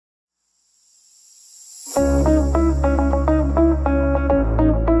All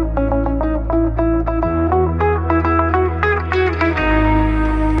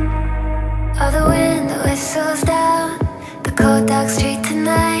the window whistles down the cold dark street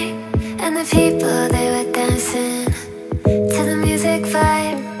tonight, and the people, they were dancing to the music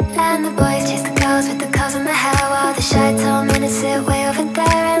vibe. And the boys chase the girls with the calls in the hair, while the shy tall men sit way over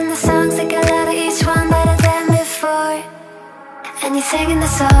there. And the songs, they get louder, each one better than before. And you're singing the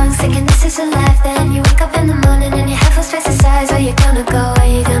songs, thinking this is your life. Then you wake up in the morning and your head full space size. Where you gonna go, where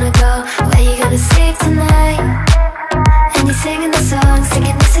you gonna go, where you gonna sleep tonight? And you're singing the songs,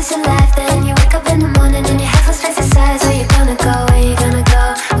 thinking this is your life. Then you wake up in the morning and your head full space size. Where you gonna go, where you gonna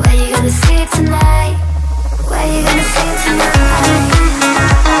go, where you gonna sleep tonight? Where you gonna sleep tonight?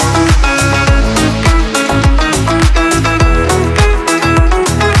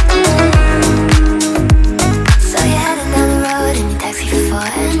 So you're heading down the road in your taxi for four,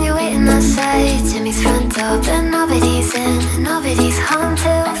 and you're waiting outside Jimmy's front door, but nobody's in and nobody's home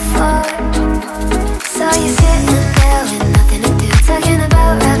till four. So you're sitting there with nothing to do, talking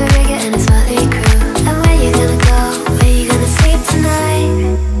about Robert Rigger and his motley crew. And where you gonna go, where you gonna sleep tonight?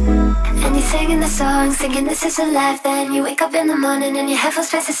 And you're singing the songs, thinking this is your life. Then you wake up in the morning and your head full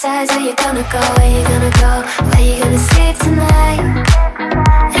space size. Where you gonna go, where you gonna go, where you gonna sleep tonight?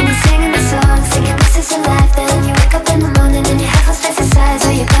 And you're singing the songs, thinking this is your life. Then you wake up in the morning and your head full space size.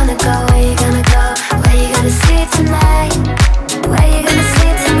 Where you gonna go, where you gonna go, where you gonna sleep tonight? Where you gonna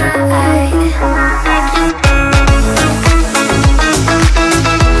sleep tonight?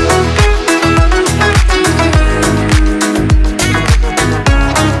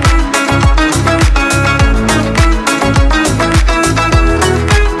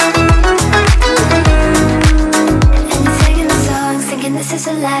 This is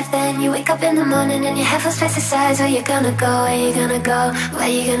a life, then you wake up in the morning and your head full space size. Where you gonna go, where you gonna go, where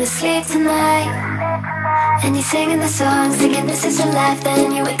you gonna sleep tonight? And you're singing the songs, thinking this is a life.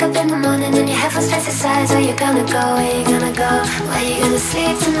 Then you wake up in the morning and your head full space size. Where you gonna go, where you gonna go, where you gonna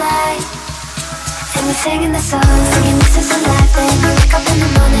sleep tonight? And you're singing the songs, thinking this is a life. Then you wake